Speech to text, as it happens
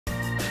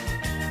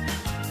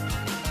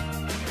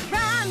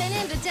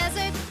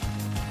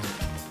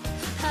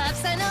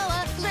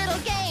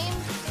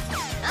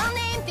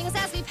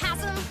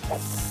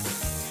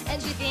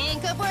And you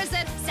think of words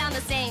that sound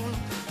the same.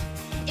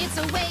 It's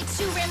a way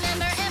to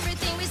remember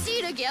everything we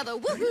see together.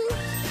 Woohoo!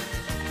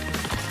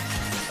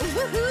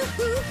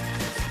 Woohoo!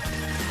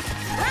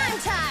 Rhyme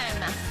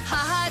time!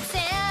 Hot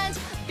sand,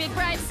 big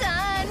bright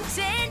sun.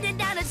 Sanding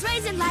down its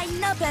rays and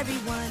lighten up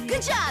everyone.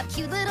 Good job,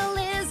 cute little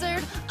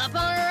lizard up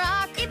on a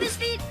rock. If his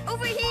feet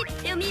overheat,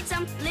 he'll need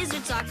some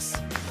lizard socks.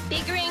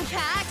 Big green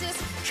cactus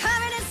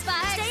covered in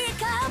spikes. Stay a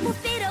couple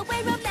feet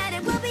away from that,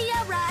 it will be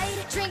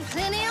alright. Drink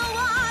plenty of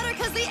water,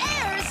 cause the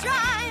air is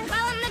dry.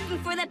 While I'm looking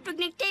for that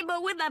picnic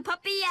table with my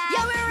puppy eye.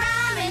 Yeah, we're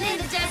rhyming in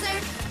the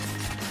desert.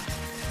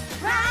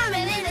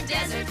 Rhyming in the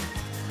desert.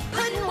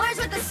 Putting words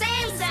with the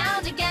same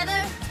sound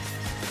together.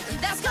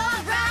 That's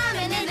called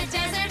rhyming in the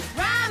desert.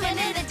 Rhyming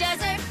in the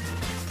desert.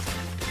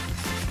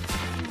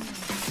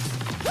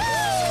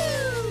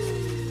 Woo!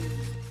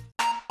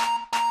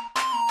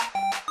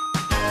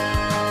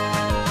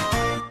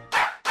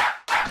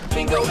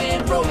 Bingo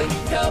and rolling,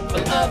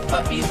 couple of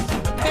puppies.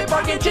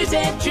 Embark and chase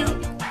and chew.